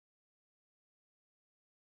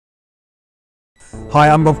Hi,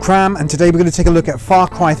 I'm Rob Cram, and today we're going to take a look at Far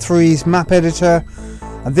Cry 3's map editor,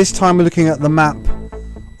 and this time we're looking at the map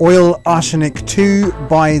Oil Arsenic II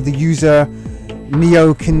by the user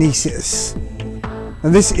Neokinesis.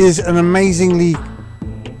 And this is an amazingly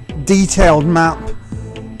detailed map.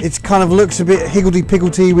 It kind of looks a bit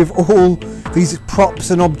higgledy-piggledy with all these props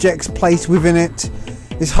and objects placed within it.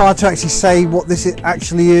 It's hard to actually say what this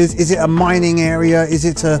actually is. Is it a mining area? Is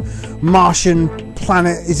it a Martian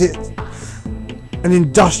planet? Is it an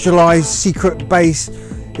industrialized secret base?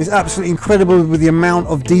 It's absolutely incredible with the amount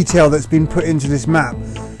of detail that's been put into this map.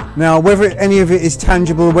 Now, whether any of it is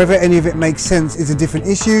tangible, whether any of it makes sense is a different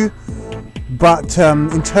issue. But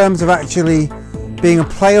in terms of actually being a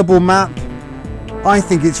playable map, I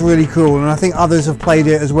think it's really cool, and I think others have played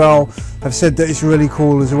it as well, have said that it's really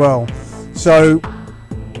cool as well. So,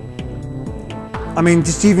 I mean,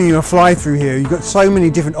 just even a fly through here, you've got so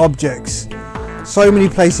many different objects, so many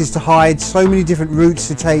places to hide, so many different routes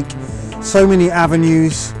to take, so many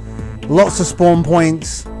avenues, lots of spawn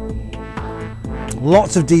points,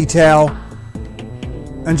 lots of detail,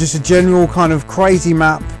 and just a general kind of crazy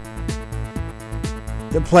map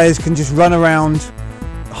that players can just run around,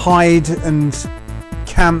 hide and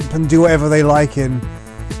camp and do whatever they like in.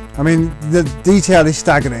 I mean, the detail is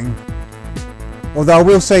staggering. Although I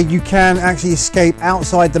will say you can actually escape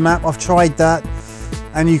outside the map. I've tried that,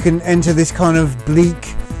 and you can enter this kind of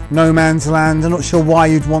bleak no man's land. I'm not sure why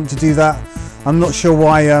you'd want to do that. I'm not sure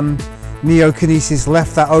why Neokinesis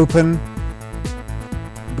left that open,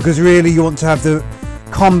 because really you want to have the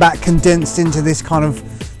combat condensed into this kind of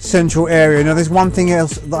central area. Now, there's one thing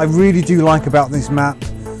else that I really do like about this map,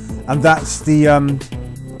 and that's the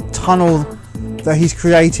tunnel that he's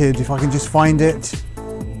created. If I can just find it.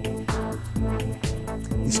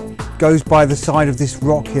 Goes by the side of this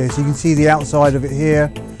rock here, so you can see the outside of it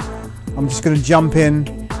here. I'm just going to jump in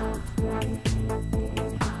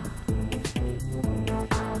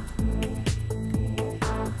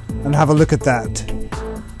and have a look at that.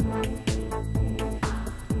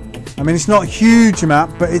 I mean, it's not a huge map,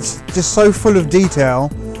 but it's just so full of detail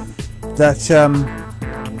that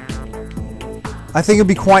I think it'll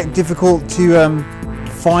be quite difficult to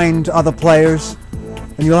find other players,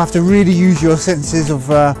 and you'll have to really use your senses of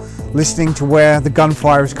listening to where the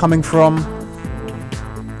gunfire is coming from.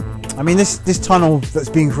 I mean, this tunnel that's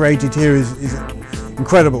being created here is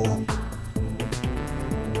incredible.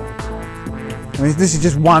 I mean, this is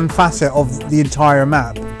just one facet of the entire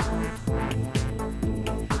map.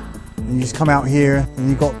 And you just come out here and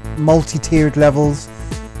you've got multi-tiered levels,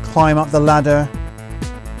 climb up the ladder.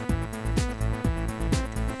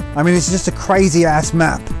 I mean, it's just a crazy ass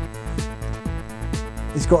map.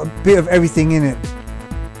 It's got a bit of everything in it.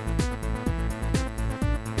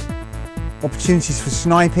 Opportunities for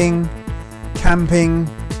sniping, camping,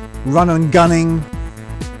 run and gunning,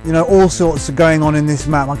 you know, all sorts are going on in this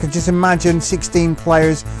map. I could just imagine 16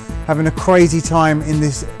 players having a crazy time in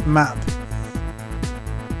this map.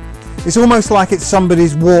 It's almost like it's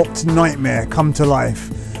somebody's warped nightmare come to life.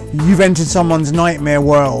 You've entered someone's nightmare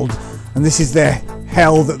world, and this is their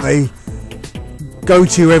hell that they go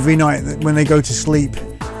to every night when they go to sleep.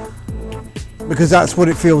 Because that's what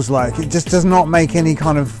it feels like. It just does not make any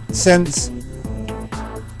kind of sense,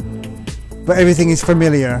 but everything is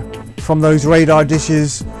familiar, from those radar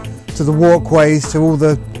dishes to the walkways to all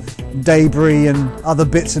the debris and other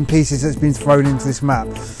bits and pieces that's been thrown into this map.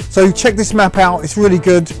 So check this map out, it's really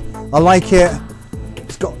good. I like it.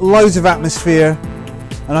 It's got loads of atmosphere,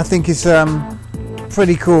 and I think it's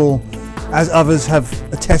pretty cool, as others have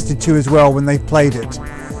attested to as well when they've played it.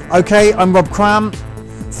 Okay, I'm Rob Cram.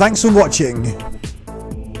 Thanks for watching.